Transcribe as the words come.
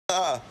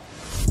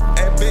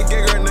Hey, big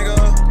gigger, nigga.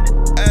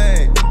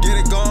 Hey, get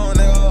it going,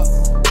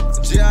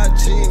 nigga.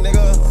 G.I.G,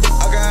 nigga.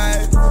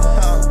 Okay.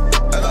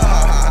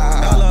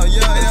 Hello,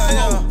 yeah.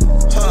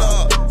 Hold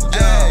up.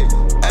 Hey,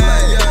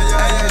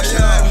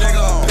 trap,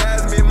 nigga.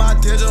 Pass me my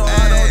digital,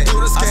 I don't do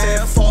the scam. I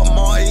said, fuck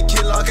more, he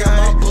keep locking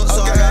my book,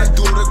 so I gotta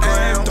do the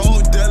gram.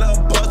 Dope dealer,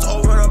 bust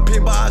over the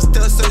people, I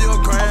still sell you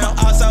a gram. I'm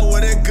outside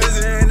with it, cause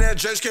it in that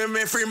dress, give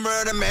me free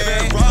murder,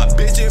 man. Rock,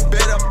 bitch, you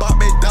better bop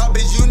me, dog,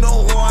 bitch, you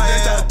know who I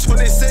am.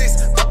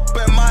 26, up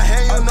in my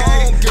hand, you know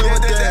I don't give a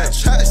damn. That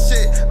trap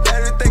shit,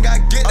 everything I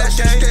get, that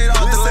shit straight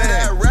off the land.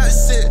 That rap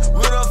shit,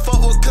 where the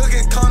fuck was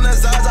cooking, come to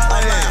Zaza,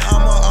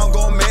 I'm like, I'm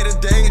gon' make the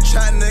day.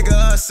 Trap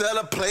nigga, sell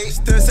a plate.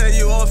 Still say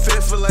you a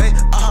fit fillet.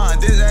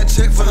 This that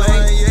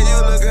Chick-fil-A. Yeah, you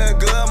looking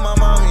good, my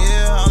mom.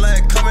 Yeah, I'm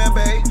like, come here,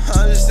 babe.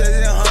 I'm just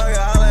sitting hungry.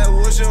 I'm like,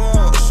 what you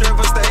want? Shrimp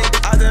or steak?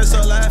 I just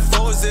so like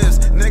 4 zips.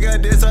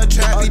 Nigga, this a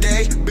trappy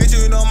day. Bitch,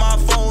 you know my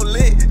phone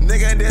lit.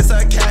 Nigga, this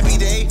a cappy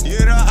day.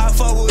 You know I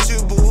fuck with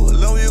you, boo.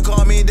 Love you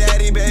call me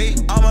daddy, babe.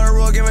 I'm on the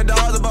road, giving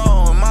dogs a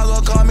bone. Might as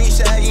well call me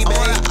Shaggy,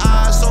 babe.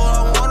 I so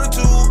I wanted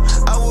to.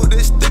 I would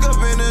this stick up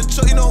in the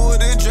truck. You know what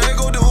this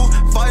Draco do?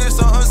 Fire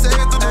something safe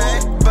to do.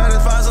 Better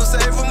find some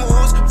safer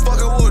moves.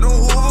 Fucking with them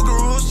Hoover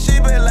grooves. She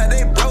been like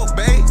they broke,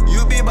 babe.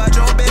 You be about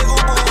your bagel,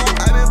 boo.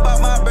 I been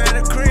about my bread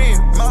and cream.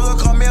 Might as well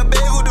call me a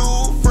bagel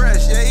dude.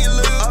 Fresh, yeah, he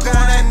look cool.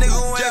 That nigga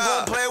who ain't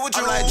gon' play with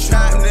you. I'm like,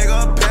 trap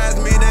nigga, pass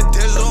me the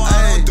digital.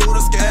 I don't do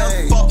the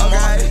scam. Fuck him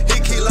up.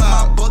 He keep like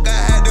my book, I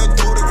had to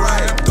do the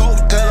gram. Dope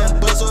dealer,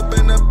 bust up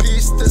in the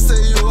piece to say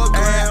you a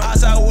gram.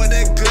 Outside with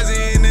that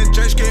glizzy in the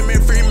dress, gave me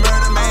free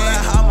murder, man. I'm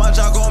like, how much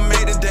I gon'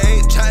 make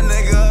today? Trap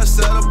nigga,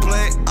 sell a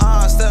plate.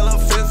 Sell a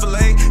fit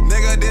fillet.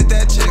 Nigga, this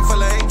that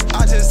Chick-fil-A.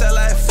 I just sell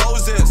like 4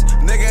 zips.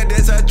 Nigga,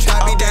 this a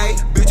trappy day.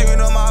 Bitch, you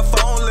know my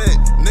phone lit.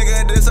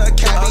 Nigga, this a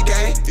cappy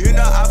day. You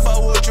know I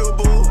fuck with you,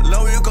 boo.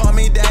 Low, you call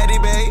me daddy,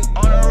 babe.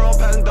 On the road,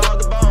 passing dog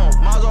the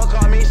bone. Might as well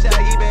call me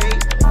Shaggy, babe.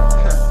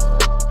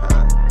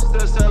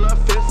 Still sell a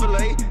fit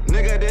fillet.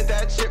 Nigga, this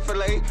that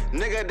Chick-fil-A.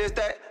 Nigga, this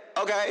that.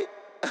 Okay.